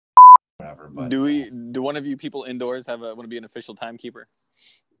whatever. But do one of you people indoors want to be an official timekeeper?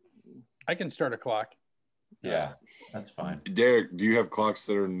 I can start a clock. Yeah, that's fine. Derek, do you have clocks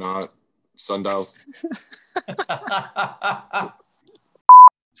that are not sundials?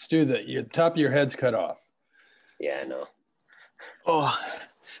 Stu, the top of your head's cut off. Yeah, I know. Oh,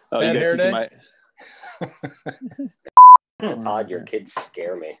 you guys can see my. Todd, your kids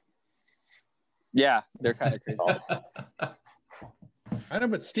scare me. Yeah, they're kind of crazy. I know,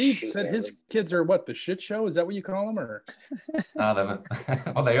 but Steve said his kids are what, the shit show? Is that what you call them, or?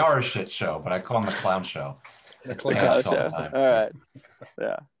 Well, they are a shit show, but I call them the clown show. The clown show. All right.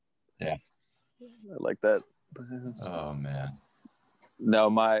 Yeah. Yeah. I like that. Oh man. No,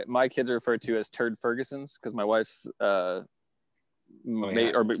 my kids are referred to as Turd Fergusons because my wife's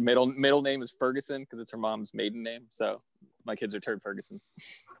middle name is Ferguson because it's her mom's maiden name. So my kids are Turd Fergusons.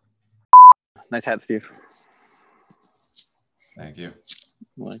 Nice hat, Steve. Thank you. I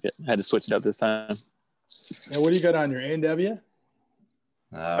like it. I had to switch it up this time. Now, what do you got on your A&W?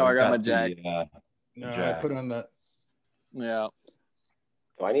 I got my Jag. I put on the. Yeah.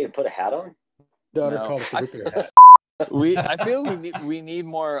 Do I need to put a hat on? Daughter called it the whipping hat. I feel we need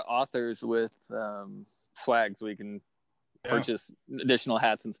more authors with swag so we can purchase additional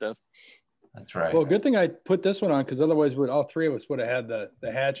hats and stuff. That's right. Well, good thing I put this one on because otherwise, all three of us would have had the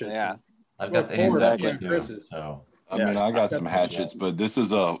hatchets. Yeah, I've got the exactly. Chris's. So I mean, I got some hatchets, but this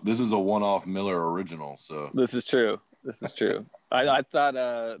is a one-off Miller original. So this is true. I thought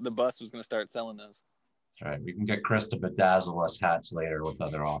the bus was going to start selling those. That's right. We can get Chris to bedazzle us hats later with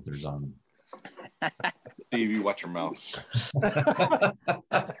other authors on them. Steve, you watch your mouth.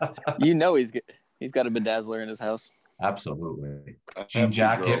 You know he's got a bedazzler in his house. Absolutely. Jean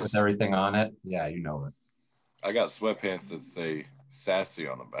jacket with everything on it. Yeah, you know it. I got sweatpants that say sassy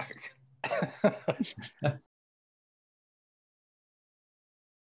on the back.